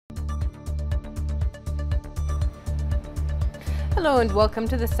Hello and welcome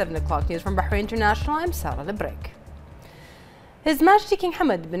to the 7 o'clock news from Bahrain International. I'm Sarah Lebrek. His Majesty King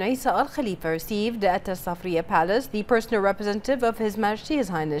Hamad bin Isa Al Khalifa received at the Safriya Palace the personal representative of His Majesty His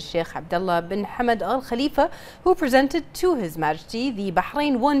Highness Sheikh Abdullah bin Hamad Al Khalifa, who presented to His Majesty the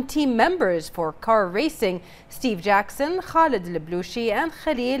Bahrain 1 team members for car racing, Steve Jackson, Khalid Al-Blushi and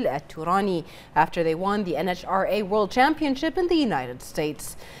Khalil Al-Turani, after they won the NHRA World Championship in the United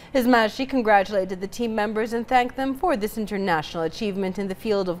States. His Majesty congratulated the team members and thanked them for this international achievement in the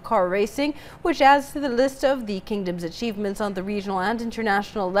field of car racing, which adds to the list of the Kingdom's achievements on the regional and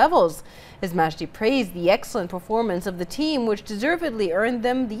international levels. His Majesty praised the excellent performance of the team, which deservedly earned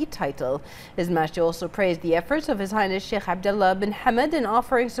them the title. His Majesty also praised the efforts of His Highness Sheikh Abdullah bin Hamad in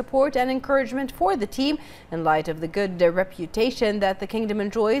offering support and encouragement for the team in light of the good reputation that the Kingdom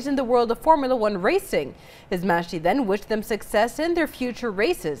enjoys in the world of Formula One racing. His Majesty then wished them success in their future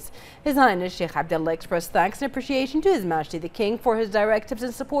races. His Highness Sheikh Abdullah expressed thanks and appreciation to His Majesty the King for his directives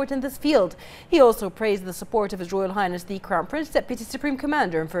and support in this field. He also praised the support of His Royal Highness the Crown Prince, Deputy Supreme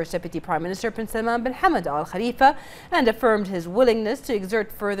Commander and First Deputy Prime Minister Prince Salman bin Hamad Al Khalifa, and affirmed his willingness to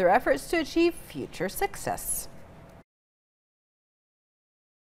exert further efforts to achieve future success.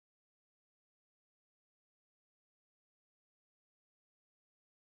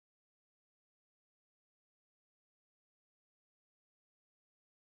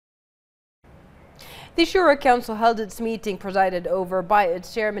 The Shura Council held its meeting presided over by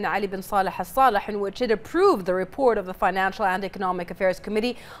its chairman Ali bin Saleh Al Saleh, in which it approved the report of the Financial and Economic Affairs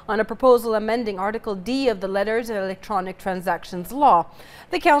Committee on a proposal amending Article D of the Letters and Electronic Transactions Law.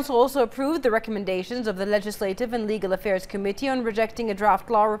 The Council also approved the recommendations of the Legislative and Legal Affairs Committee on rejecting a draft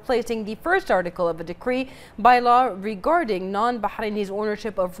law replacing the first article of a decree by law regarding non-Bahrainis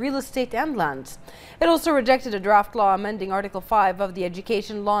ownership of real estate and lands. It also rejected a draft law amending Article 5 of the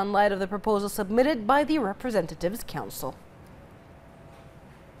Education Law in light of the proposal submitted by the Representatives Council.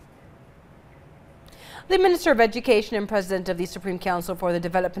 The Minister of Education and President of the Supreme Council for the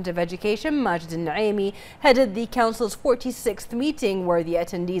Development of Education, Majid al-Naimi, headed the Council's 46th meeting, where the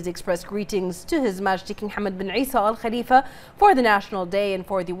attendees expressed greetings to His Majesty King Hamad bin Isa Al Khalifa for the National Day and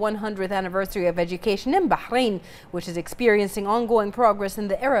for the 100th anniversary of education in Bahrain, which is experiencing ongoing progress in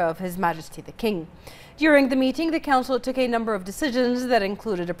the era of His Majesty the King. During the meeting, the Council took a number of decisions that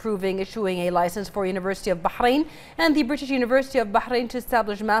included approving issuing a license for University of Bahrain and the British University of Bahrain to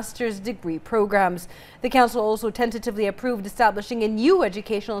establish master's degree programs. The Council also tentatively approved establishing a new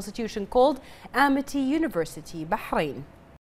educational institution called Amity University Bahrain.